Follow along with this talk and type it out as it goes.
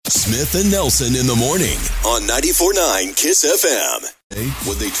Smith and Nelson in the morning on 94.9 KISS FM.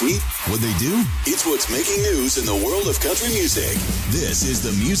 What they tweet, what they do, it's what's making news in the world of country music. This is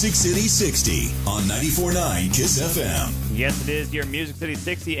the Music City 60 on 94.9 KISS FM. Yes, it is your Music City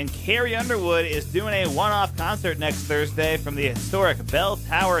 60, and Carrie Underwood is doing a one-off concert next Thursday from the historic Bell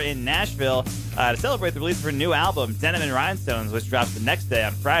Tower in Nashville to celebrate the release of her new album, Denim and Rhinestones, which drops the next day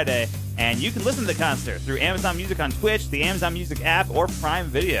on Friday. And you can listen to the concert through Amazon Music on Twitch, the Amazon Music app, or Prime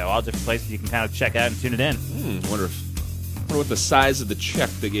Video. All different places you can kind of check out and tune it in. I wonder what the size of the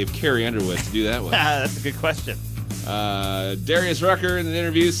check they gave Carrie Underwood to do that with. That's a good question. Darius Rucker in an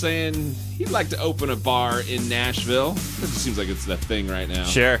interview saying he'd like to open a bar in Nashville. It just seems like it's the thing right now.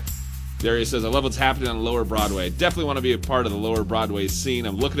 Sure. Darius says, I love what's happening on Lower Broadway. Definitely want to be a part of the Lower Broadway scene.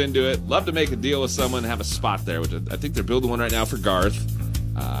 I'm looking into it. Love to make a deal with someone and have a spot there. Which I think they're building one right now for Garth.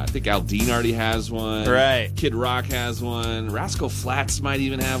 I think Aldine already has one. Right. Kid Rock has one. Rascal Flatts might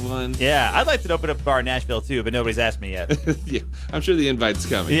even have one. Yeah, I'd like to open up a bar in Nashville, too, but nobody's asked me yet. Yeah, I'm sure the invite's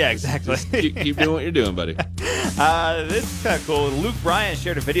coming. Yeah, exactly. Just keep doing what you're doing, buddy. This is kind of cool. Luke Bryan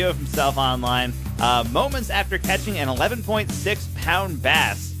shared a video of himself online moments after catching an 11.6-pound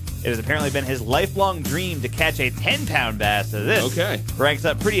bass. It has apparently been his lifelong dream to catch a 10-pound bass. So this ranks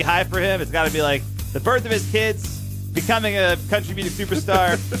up pretty high for him. It's got to be like the birth of his kids, becoming a country music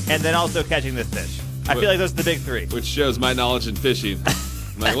superstar, and then also catching this fish. I feel like those are the big three. Which shows my knowledge in fishing.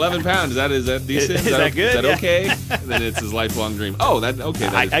 I'm like, 11 pounds, is that decent? Is that good? Is that okay? And then it's his lifelong dream. Oh, okay.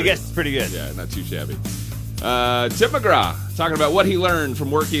 I guess it's pretty good. Yeah, not too shabby. Tim McGraw, talking about what he learned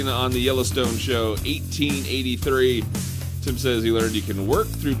from working on the Yellowstone show 1883. Tim says he learned you can work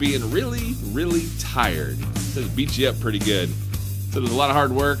through being really, really tired. He says it beats you up pretty good. So it was a lot of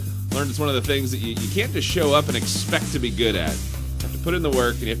hard work. Learned it's one of the things that you can't just show up and expect to be good at. You have to put in the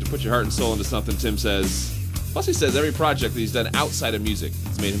work, and you have to put your heart and soul into something, Tim says. Plus, he says every project that he's done outside of music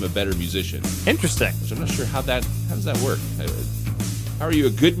has made him a better musician. Interesting. Which I'm not sure how does that work? How are you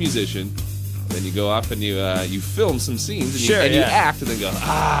a good musician, and then you go off and you film some scenes, and you act, and then go,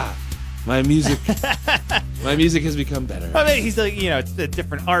 my music has become better. I mean, he's like, it's a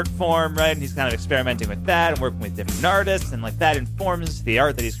different art form, right? And he's kind of experimenting with that and working with different artists, and like that informs the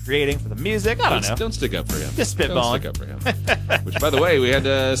art that he's creating for the music. I don't know. Don't stick up for him. Just spitballing. Don't stick up for him. Which, by the way, we had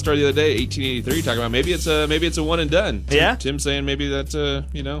a story the other day, 1883, talking about maybe it's a one and done. Yeah. Tim saying maybe that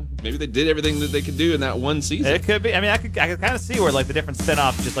maybe they did everything that they could do in that one season. It could be. I mean, I could kind of see where like the different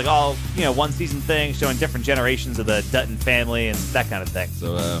spinoffs, just like all one season things, showing different generations of the Dutton family and that kind of thing.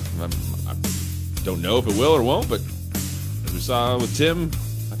 So I don't know if it will or won't, but as we saw with Tim,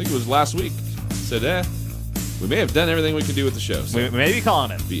 I think it was last week, said, we may have done everything we could do with the show. So we may be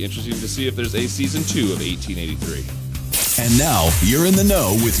calling it. It'd be interesting to see if there's a season 2 of 1883. And now you're in the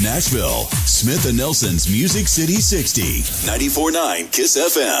know with Nashville. Smith and Nelson's Music City 60, 94.9 KISS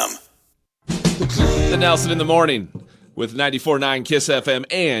FM. The Nelson in the Morning with 94.9 KISS FM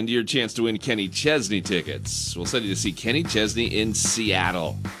and your chance to win Kenny Chesney tickets. We'll send you to see Kenny Chesney in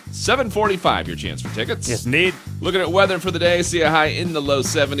Seattle. 7:45, your chance for tickets. Yes, indeed. Looking at weather for the day, see a high in the low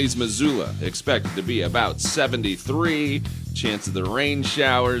 70s. Missoula expected to be about 73. Chance of the rain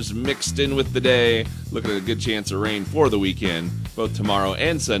showers mixed in with the day. Looking at a good chance of rain for the weekend. Both tomorrow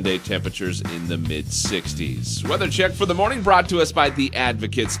and Sunday, temperatures in the mid-60s. Weather check for the morning brought to us by the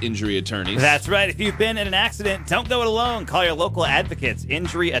Advocates Injury Attorneys. That's right. If you've been in an accident, don't go it alone. Call your local Advocates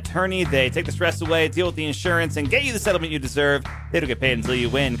Injury Attorney. They take the stress away, deal with the insurance, and get you the settlement you deserve. They don't get paid until you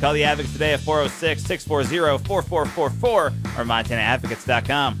win. Call the Advocates today at 406-640-4444 or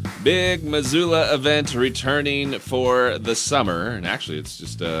MontanaAdvocates.com. Big Missoula event returning for the summer. And actually, it's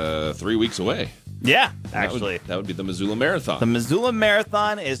just 3 weeks away. Yeah, actually. That would be the Missoula Marathon. The Missoula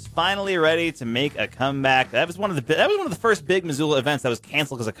Marathon is finally ready to make a comeback. That was one of the first big Missoula events that was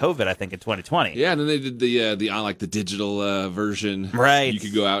canceled because of COVID, I think, in 2020. Yeah, and then they did the digital version. Right. You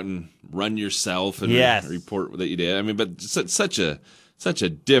could go out and run yourself and report that you did. I mean, but such a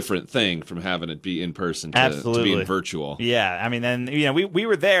different thing from having it be in person to being virtual. Yeah, I mean, then we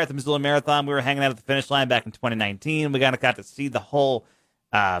were there at the Missoula Marathon. We were hanging out at the finish line back in 2019. We got to see the whole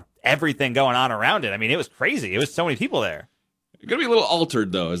everything going on around it. I mean, it was crazy. It was so many people there. It's going to be a little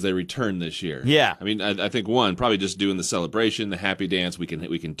altered, though, as they return this year. Yeah. I mean, I think, probably just doing the celebration, the happy dance, we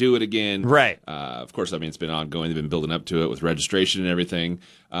can do it again. Right. Of course, I mean, it's been ongoing. They've been building up to it with registration and everything.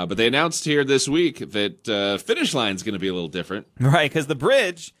 But they announced here this week that finish line's going to be a little different. Right, because the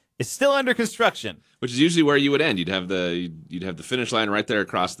bridge is still under construction. Which is usually where you would end. You'd have the finish line right there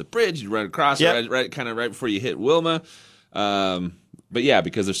across the bridge. You'd run across right before you hit Wilma. But yeah,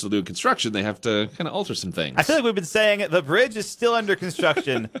 because they're still doing construction, they have to kind of alter some things. I feel like we've been saying the bridge is still under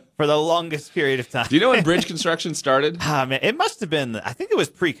construction for the longest period of time. Do you know when bridge construction started? Man, it must have been, I think it was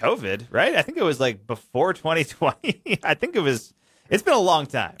pre-COVID, right? I think it was like before 2020. I think it's been a long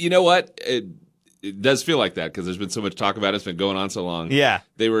time. You know what? It does feel like that because there's been so much talk about it. It's been going on so long. Yeah.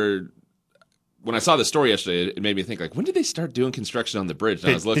 When I saw the story yesterday, it made me think, like, when did they start doing construction on the bridge?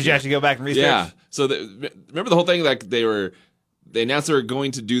 And I was looking. Did you actually go back and research? Yeah. So remember the whole thing? Like they announced they were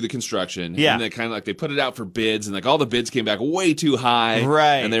going to do the construction. Yeah. And they kind of like they put it out for bids, and like all the bids came back way too high.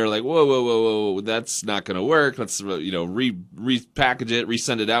 Right. And they were like, whoa, that's not going to work. Let's repackage it,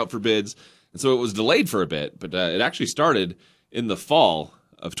 resend it out for bids. And so it was delayed for a bit, but it actually started in the fall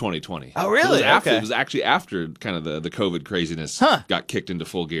of 2020. Oh, really? It was actually after kind of the COVID craziness got kicked into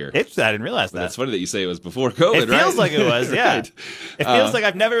full gear. I didn't realize that. But it's funny that you say it was before COVID, right? It feels like it was, yeah. Right. It feels like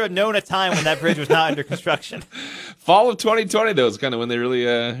I've never known a time when that bridge was not under construction. Fall of 2020, though, is kind of when they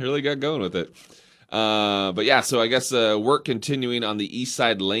really got going with it. But yeah, so I guess work continuing on the east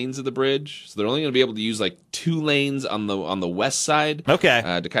side lanes of the bridge. So they're only going to be able to use like 2 lanes on the west side. Okay.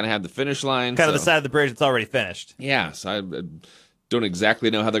 To kind of have the finish line. Kind of the side of the bridge that's already finished. Yeah, so I don't exactly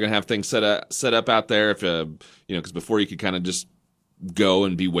know how they're going to have things set up out there. If because before you could kind of just go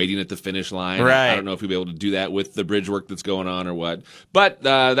and be waiting at the finish line. Right. I don't know if you'll be able to do that with the bridge work that's going on or what. But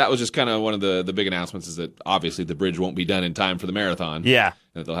that was just kind of one of the big announcements is that obviously the bridge won't be done in time for the marathon. Yeah.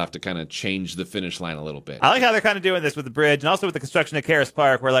 And they'll have to kind of change the finish line a little bit. I like how they're kind of doing this with the bridge and also with the construction at Karis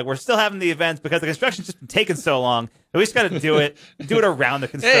Park, where like we're still having the events because the construction's just been taking so long. We just got to do it around the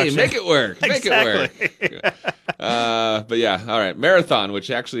construction. Hey, make it work. Make it work. But yeah, all right. Marathon, which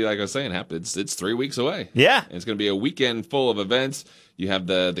actually, like I was saying, happens. It's 3 weeks away. Yeah. And it's going to be a weekend full of events. You have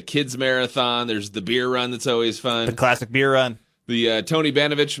the kids marathon. There's the beer run that's always fun. The classic beer run. The Tony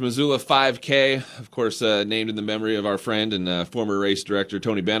Banovich Missoula 5K, of course, named in the memory of our friend and former race director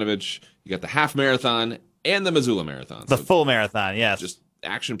Tony Banovich. You got the half marathon and the Missoula marathon. The full marathon, yes. Just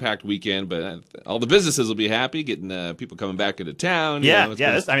action-packed weekend, but all the businesses will be happy getting people coming back into town. Yeah,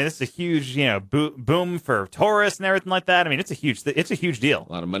 this is a huge boom for tourists and everything like that. I mean, it's a huge deal.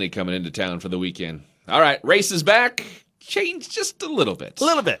 A lot of money coming into town for the weekend. All right, race is back. Changed just a little bit.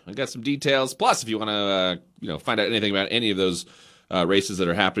 I got some details. Plus, if you want to find out anything about any of those races that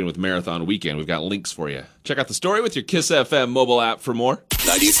are happening with Marathon Weekend, we've got links for you. Check out the story with your Kiss FM mobile app for more.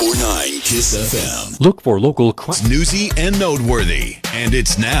 94.9 Kiss FM. Look for local It's newsy and noteworthy, and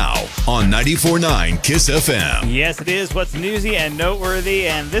it's now on 94.9 Kiss FM. Yes, it is what's newsy and noteworthy,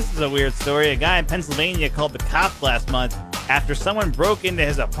 and this is a weird story. A guy in Pennsylvania called the cops last month after someone broke into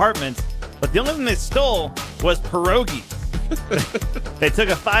his apartment, but the only thing they stole was pierogies. They took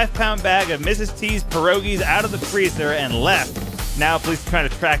a 5-pound bag of Mrs. T's pierogies out of the freezer and left. Now police are trying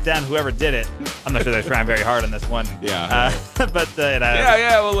to track down whoever did it. I'm not sure they're trying very hard on this one. Yeah.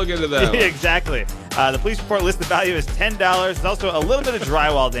 We'll look into that. Exactly. The police report lists the value as $10. There's also a little bit of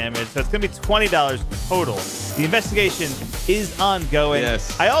drywall damage, so it's going to be $20 total. The investigation is ongoing.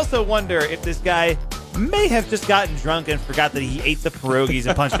 Yes. I also wonder if this guy may have just gotten drunk and forgot that he ate the pierogies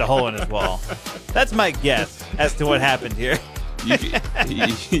and punched a hole in his wall. That's my guess as to what happened here.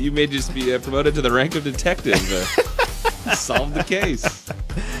 You may just be promoted to the rank of detective. Solve the case.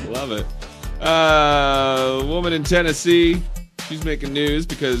 Love it. A woman in Tennessee, she's making news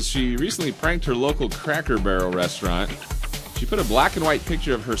because she recently pranked her local Cracker Barrel restaurant. She put a black and white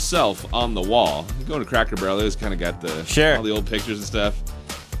picture of herself on the wall. You go to Cracker Barrel, they just kind of got all the old pictures and stuff.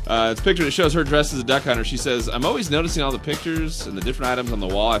 It's a picture that shows her dressed as a duck hunter. She says, I'm always noticing all the pictures and the different items on the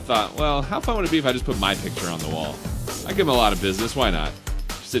wall. I thought, well, how fun would it be if I just put my picture on the wall? I give them a lot of business. Why not?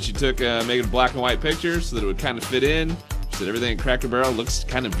 She said she took making a black and white picture so that it would kind of fit in. She said everything at Cracker Barrel looks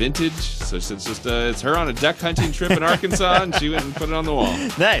kind of vintage. So she said it's her on a duck hunting trip in Arkansas, and she went and put it on the wall.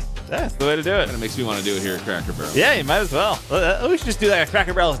 Nice. That's the way to do it. Kind of makes me want to do it here at Cracker Barrel. Yeah, you might as well. We should just do that at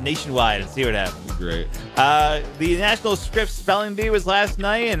Cracker Barrel's nationwide and see what happens. Great. The National Scripps Spelling Bee was last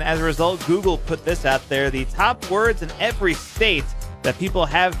night, and as a result, Google put this out there: the top words in every state that people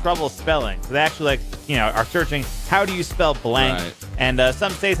have trouble spelling. So they actually are searching how do you spell blank. Right. And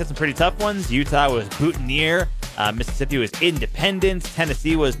some states had some pretty tough ones. Utah was boutonniere. Mississippi was independent.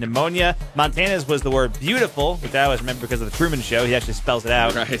 Tennessee was pneumonia. Montana's was the word beautiful, which I always remember because of the Truman Show. He actually spells it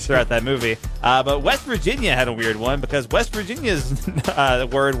out throughout that movie. But West Virginia had a weird one because West Virginia's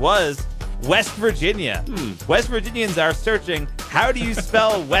word was West Virginia. West Virginians are searching, how do you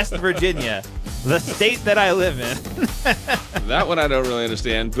spell West Virginia? The state that I live in. That one I don't really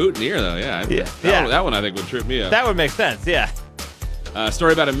understand. Boutonniere, though, yeah. That one I think would trip me up. That would make sense, yeah.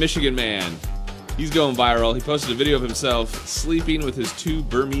 Story about a Michigan man. He's going viral. He posted a video of himself sleeping with his 2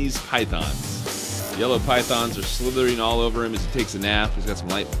 Burmese pythons. Yellow pythons are slithering all over him as he takes a nap. He's got some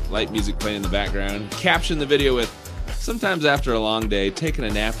light music playing in the background. Caption the video with, "Sometimes after a long day, taking a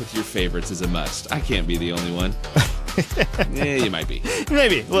nap with your favorites is a must. I can't be the only one." Yeah, you might be.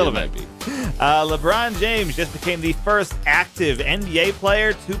 Maybe, a little bit. Might be. LeBron James just became the first active NBA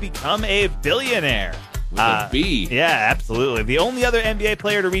player to become a billionaire. With a B. Yeah, absolutely. The only other NBA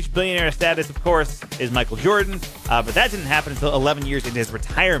player to reach billionaire status, of course, is Michael Jordan, but that didn't happen until 11 years into his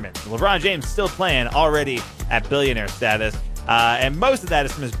retirement. LeBron James still playing, already at billionaire status, and most of that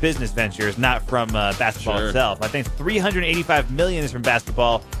is from his business ventures, not from basketball itself. I think $385 million is from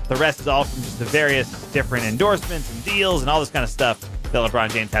basketball. The rest is all from just the various different endorsements and deals and all this kind of stuff that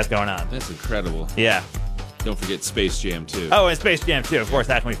LeBron James has going on. That's incredible. Yeah. Don't forget Space Jam 2. Oh, and Space Jam 2, of course,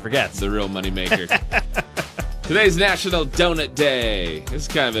 how can we forget? The real moneymaker. Today's National Donut Day. This is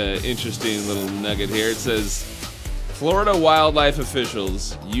kind of an interesting little nugget here. It says, Florida wildlife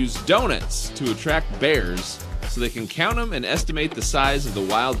officials use donuts to attract bears so they can count them and estimate the size of the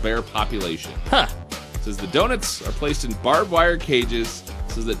wild bear population. Huh. It says the donuts are placed in barbed wire cages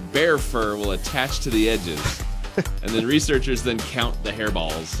so that bear fur will attach to the edges. And then researchers then count the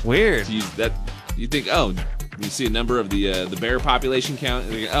hairballs. Weird. To use that, you think, oh, you see a number of the bear population count,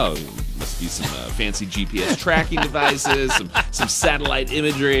 and you go, oh, must be some fancy GPS tracking devices, some satellite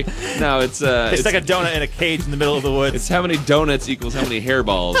imagery. No, it's like a donut in a cage in the middle of the woods. It's how many donuts equals how many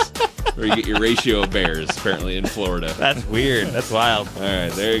hairballs, where you get your ratio of bears, apparently, in Florida. That's weird. That's wild. All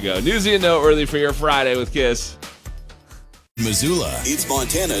right, there you go. Newsy and noteworthy for your Friday with Kiss. Missoula, it's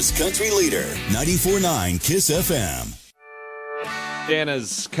Montana's country leader, 94.9 Kiss FM.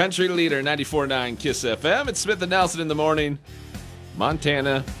 Montana's country leader, 94.9 Kiss FM. It's Smith and Nelson in the morning.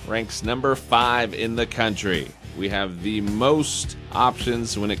 Montana ranks number 5 in the country. We have the most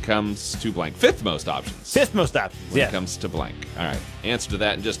options when it comes to blank. 5th most options. 5th most options, when it comes to blank. All right. Answer to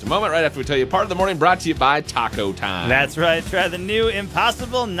that in just a moment, right after we tell you part of the morning brought to you by Taco Time. That's right. Try the new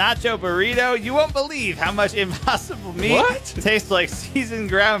Impossible Nacho Burrito. You won't believe how much Impossible meat tastes like seasoned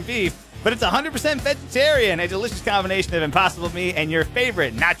ground beef. But it's 100% vegetarian. A delicious combination of Impossible meat and your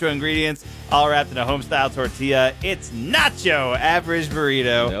favorite nacho ingredients, all wrapped in a home-style tortilla. It's Nacho Average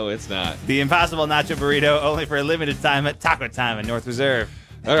Burrito. No, it's not. The Impossible Nacho Burrito, only for a limited time at Taco Time in North Reserve.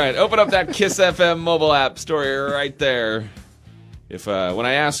 All right, open up that Kiss FM mobile app story right there. If when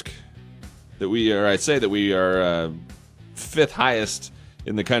I ask that I say that we are 5th highest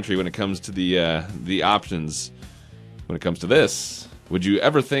in the country when it comes to the options, when it comes to this. Would you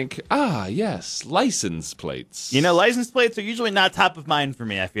ever think, yes, license plates? You know, license plates are usually not top of mind for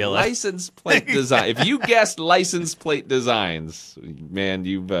me, I feel like. License plate design. If you guessed license plate designs, man,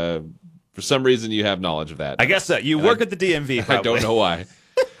 you've, for some reason, you have knowledge of that. I guess so. You work at the DMV, probably. I don't know why.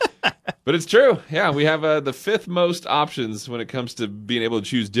 But it's true. Yeah, we have the 5th most options when it comes to being able to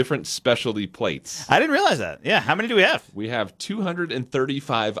choose different specialty plates. I didn't realize that. Yeah, how many do we have? We have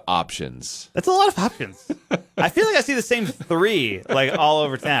 235 options. That's a lot of options. I feel like I see the same 3 like all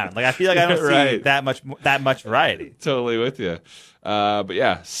over town. Like I feel like I don't see that much variety. Totally with you. But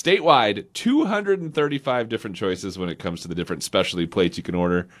yeah, statewide, 235 different choices when it comes to the different specialty plates you can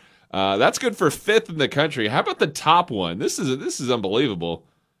order. That's good for 5th in the country. How about the top one? This is unbelievable.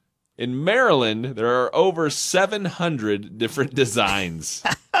 In Maryland, there are over 700 different designs.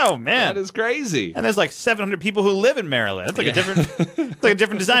 Oh man, that is crazy! And there's like 700 people who live in Maryland. That's like a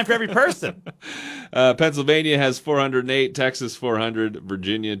different design for every person. Pennsylvania has 408, Texas 400,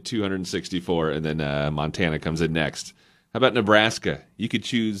 Virginia 264, and then Montana comes in next. How about Nebraska? You could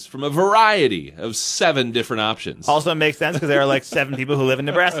choose from a variety of 7 different options. Also makes sense because there are like 7 people who live in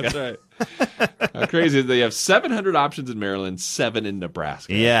Nebraska. That's right. How crazy is it? They have 700 options in Maryland, 7 in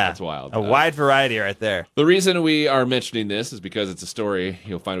Nebraska. Yeah. That's wild. A wide variety right there. The reason we are mentioning this is because it's a story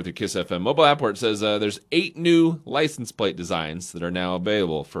you'll find with your Kiss FM mobile app where it says there's 8 new license plate designs that are now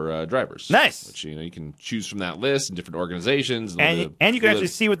available for drivers. Nice. Which you can choose from that list and different organizations. And you can actually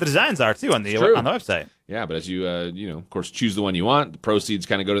see what the designs are too on the website. Yeah, but as you of course, choose the one you want, the proceeds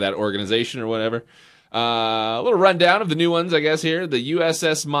kind of go to that organization or whatever. A little rundown of the new ones, I guess, here. The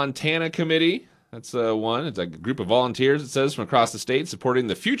USS Montana Committee. That's one. It's a group of volunteers, it says, from across the state supporting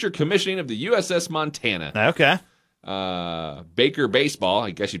the future commissioning of the USS Montana. Okay. Baker Baseball.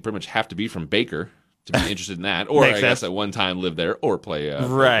 I guess you'd pretty much have to be from Baker to be interested in that. Or I guess at one time live there or play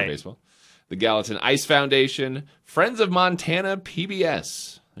Baker Baseball. The Gallatin Ice Foundation. Friends of Montana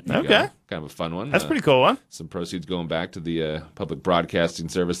PBS. Okay. Kind of a fun one. That's a pretty cool one. Some proceeds going back to the public broadcasting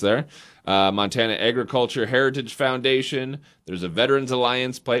service there. Montana Agriculture Heritage Foundation. There's a Veterans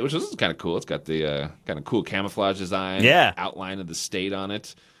Alliance plate, which is kind of cool. It's got the kind of cool camouflage design. Yeah. Outline of the state on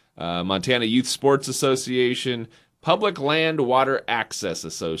it. Montana Youth Sports Association. Public Land Water Access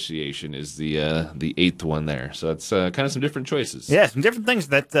Association is the 8th one there. So it's kind of some different choices. Yeah, some different things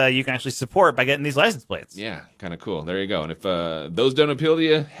that you can actually support by getting these license plates. Yeah, kind of cool. There you go. And if those don't appeal to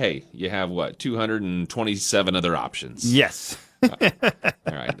you, hey, you have 227 other options. Yes. All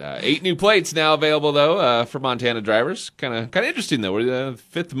right, 8 new plates now available though for Montana drivers. Kind of interesting though. We're the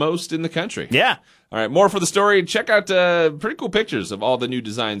 5th most in the country. Yeah. All right, more for the story. Check out pretty cool pictures of all the new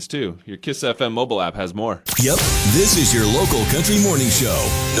designs too. Your Kiss FM mobile app has more. Yep, this is your local country morning show.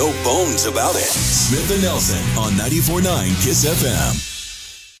 No bones about it. Smith and Nelson on 94.9 Kiss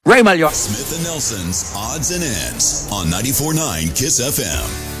FM. Ray Malio. Smith and Nelson's Odds and Ends on 94.9 Kiss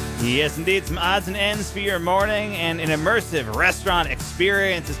FM. Yes, indeed. Some odds and ends for your morning, and an immersive restaurant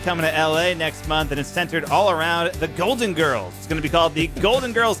experience is coming to LA next month, and it's centered all around the Golden Girls. It's going to be called the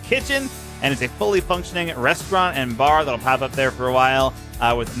Golden Girls Kitchen, and it's a fully functioning restaurant and bar that'll pop up there for a while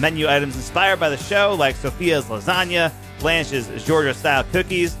with menu items inspired by the show, like Sophia's lasagna, Blanche's Georgia-style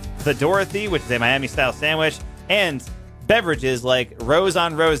cookies, the Dorothy, which is a Miami-style sandwich, and beverages like Rose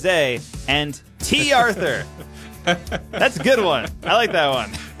on Rosé and T. Arthur. That's a good one. I like that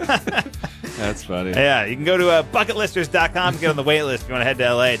one. That's funny. Yeah, you can go to bucketlisters.com and get on the wait list if you want to head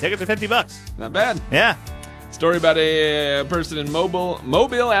to LA. Tickets are $50. Not bad. Yeah. Story about a person in Mobile,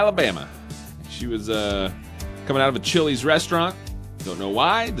 Alabama. She was coming out of a Chili's restaurant. Don't know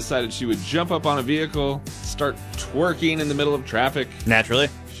why. Decided she would jump up on a vehicle, start twerking in the middle of traffic. Naturally.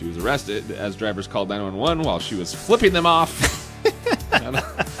 She was arrested as drivers called 911 while she was flipping them off. not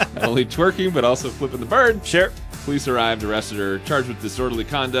only twerking, but also flipping the bird. Sure. Police arrived, arrested her, charged with disorderly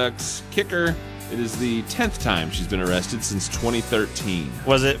conduct. Kicker, it is the 10th time she's been arrested since 2013.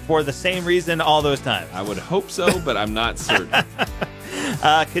 Was it for the same reason all those times? I would hope so, but I'm not certain.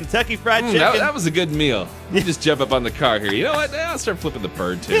 Kentucky Fried Chicken. That was a good meal. You just jump up on the car here. You know what? I'll start flipping the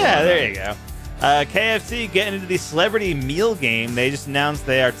bird, too. Yeah, there you go. KFC getting into the celebrity meal game. They just announced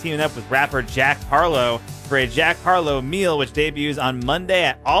they are teaming up with rapper Jack Harlow for a Jack Harlow meal, which debuts on Monday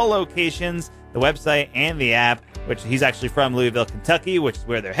at all locations, the website and the app, which he's actually from Louisville, Kentucky, which is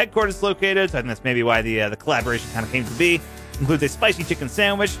where their headquarters is located. So I think that's maybe why the collaboration kind of came to be. Includes a spicy chicken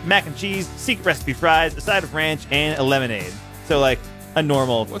sandwich, mac and cheese, secret recipe fries, a side of ranch, and a lemonade. So like a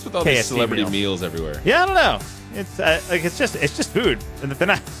normal What's with all KFC these celebrity meal. meals everywhere? Yeah, I don't know. It's it's just food. And they're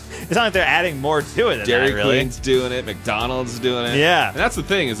not. It's not like they're adding more to it. Than Dairy that, really. Queen's doing it. McDonald's doing it. Yeah. And that's the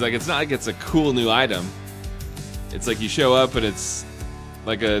thing. Is like it's not like it's a cool new item. It's like you show up and it's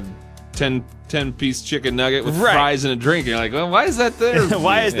like a 10-piece chicken nugget with fries and a drink. And you're like, well, why is that there?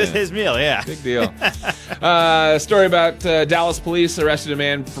 Why is this his meal? Yeah. Big deal. Story about Dallas police arrested a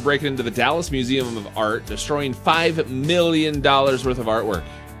man for breaking into the Dallas Museum of Art, destroying $5 million worth of artwork.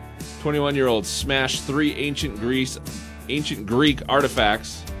 21-year-old smashed 3 ancient Greek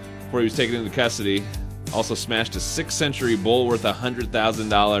artifacts before he was taken into custody. Also smashed a 6th century bowl worth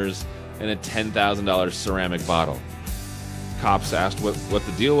 $100,000 and a $10,000 ceramic bottle. Cops asked what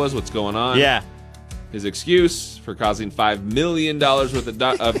the deal was, what's going on. Yeah. His excuse for causing $5 million worth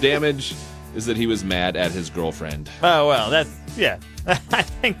of damage is that he was mad at his girlfriend. Oh, well, that's, yeah. I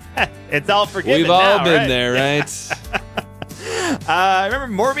think it's all forgiven. We've all been right? there, right?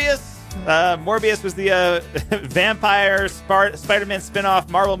 Remember Morbius? Morbius was the vampire Spider-Man spin-off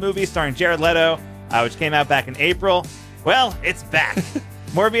Marvel movie starring Jared Leto, which came out back in April. Well, it's back.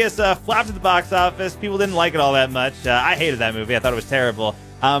 Morbius flopped at the box office. People didn't like it all that much. I hated that movie. I thought it was terrible.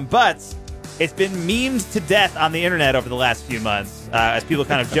 But it's been memed to death on the internet over the last few months as people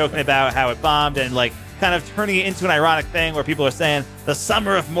kind of joking about how it bombed and like kind of turning it into an ironic thing where people are saying the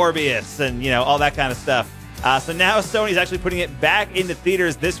summer of Morbius and, all that kind of stuff. So now Sony's actually putting it back into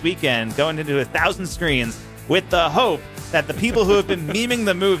theaters this weekend, going into 1,000 screens with the hope that the people who have been memeing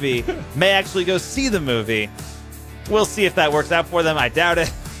the movie may actually go see the movie. We'll see if that works out for them. I doubt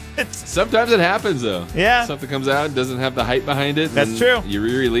it. Sometimes it happens, though. Yeah. Something comes out and doesn't have the hype behind it. That's true. You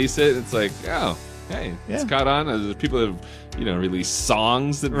re-release it. It's like, oh, hey, it's caught on. There's people that have, released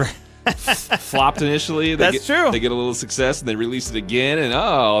songs that flopped initially. That's true. They get a little success and they release it again, and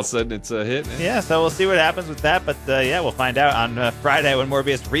all of a sudden it's a hit. Yeah, so we'll see what happens with that. But we'll find out on Friday when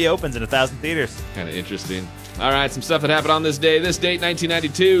Morbius reopens in 1,000 theaters. Kind of interesting. All right, some stuff that happened on this day. This date,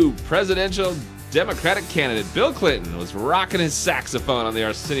 1992, presidential Democratic candidate Bill Clinton was rocking his saxophone on the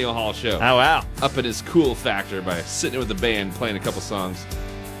Arsenio Hall show. Oh, wow. Upping his cool factor by sitting with the band playing a couple songs.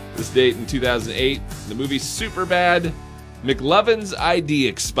 This date in 2008, the movie Superbad, McLovin's ID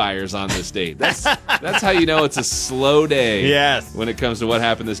expires on this date. That's how you know it's a slow day. Yes. When it comes to what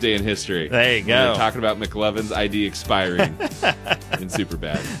happened this day in history. There you go. We're talking about McLovin's ID expiring in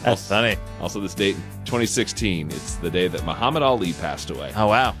Superbad. That's funny. Also this date, 2016. It's the day that Muhammad Ali passed away. Oh,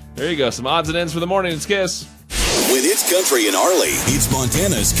 wow. There you go. Some odds and ends for the morning. It's Kiss. When it's country in Arley, it's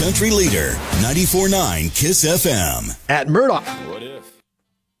Montana's country leader, 94.9 KISS FM. At Murdoch. What if?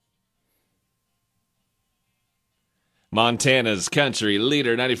 Montana's country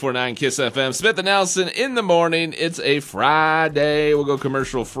leader, 94.9 KISS FM. Smith and Nelson in the morning. It's a Friday. We'll go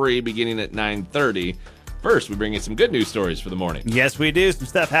commercial free beginning at 9:30. First, we bring you some good news stories for the morning. Yes, we do. Some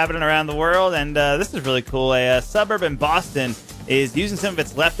stuff happening around the world, and this is really cool. A suburb in Boston is using some of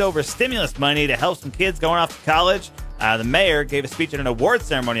its leftover stimulus money to help some kids going off to college. The mayor gave a speech at an awards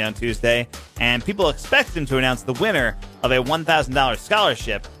ceremony on Tuesday, and people expected him to announce the winner of a $1,000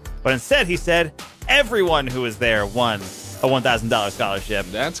 scholarship. But instead, he said everyone who was there won a $1,000 scholarship.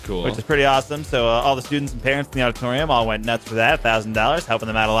 That's cool. Which is pretty awesome. So all the students and parents in the auditorium all went nuts for that. $1,000, helping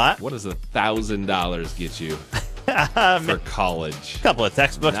them out a lot. What does $1,000 get you for college? A couple of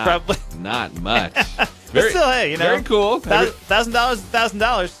textbooks, probably. Not much. But still, hey, very cool. $1,000 is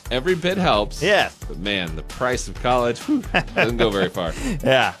 $1,000. Every bit helps. Yes. But man, the price of college doesn't go very far.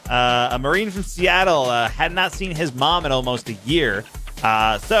 Yeah. A Marine from Seattle had not seen his mom in almost a year.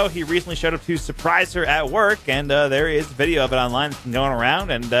 So he recently showed up to surprise her at work, and there is video of it online going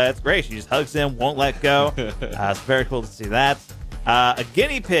around, and it's great. She just hugs him, won't let go. It's very cool to see that. A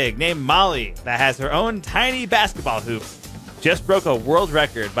guinea pig named Molly that has her own tiny basketball hoop just broke a world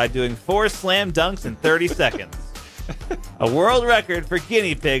record by doing 4 slam dunks in 30 seconds. A world record for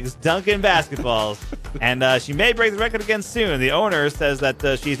guinea pigs dunking basketballs. And she may break the record again soon. The owner says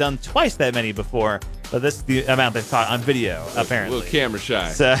that she's done twice that many before. But this is the amount they've caught on video, apparently. A little camera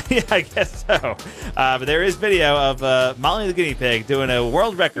shy. So, yeah, I guess so. But there is video of Molly the guinea pig doing a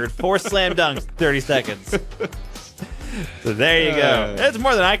world record 4 slam dunks in 30 seconds. So there you go. That's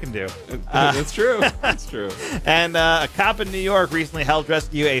more than I can do. That's true. That's true. And a cop in New York recently helped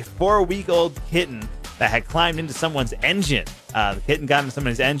rescue a 4-week-old kitten that had climbed into someone's engine. The kitten got into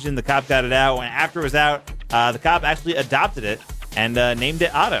someone's engine. The cop got it out. And after it was out, the cop actually adopted it and named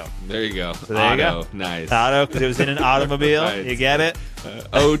it Otto. There you go. So there Otto. you go. Nice. Otto, because it was in an automobile. Nice. You get it?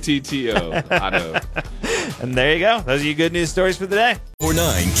 OTTO. Otto. And there you go. Those are your good news stories for the day.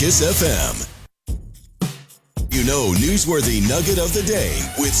 94.9 KISS FM. You know, newsworthy nugget of the day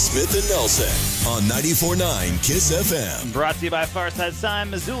with Smith and Nelson on 94.9 KISS FM. Brought to you by Farside Sign,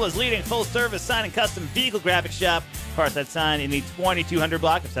 Missoula's leading full-service sign and custom vehicle graphic shop. Farside Sign in the 2200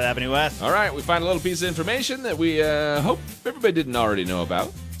 block of South Avenue West. All right, we find a little piece of information that we hope everybody didn't already know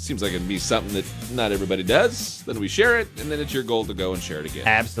about. Seems like it'd be something that not everybody does. Then we share it, and then it's your goal to go and share it again.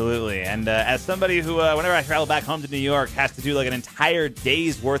 Absolutely. And as somebody who, whenever I travel back home to New York, has to do like an entire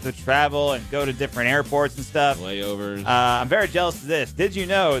day's worth of travel and go to different airports and stuff. Layovers. I'm very jealous of this. Did you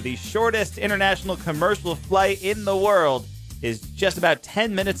know the shortest international commercial flight in the world is just about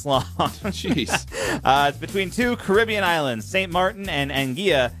 10 minutes long? Jeez. It's between 2 Caribbean islands, St. Martin and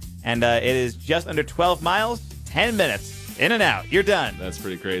Anguilla, and it is just under 12 miles, 10 minutes. In and out. You're done. That's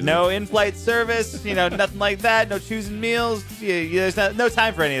pretty crazy. No in-flight service, nothing like that. No choosing meals. There's no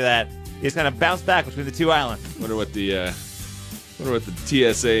time for any of that. You just kind of bounce back between the 2 islands. Wonder what the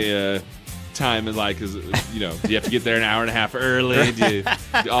TSA time is like. Is do you have to get there an hour and a half early? Do you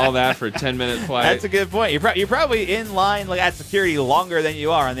do all that for a 10-minute flight? That's a good point. You're probably in line like at security longer than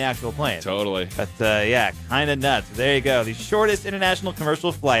you are on the actual plane. Totally. But yeah, kind of nuts. There you go. The shortest international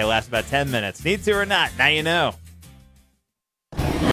commercial flight lasts about 10 minutes. Need to or not? Now you know.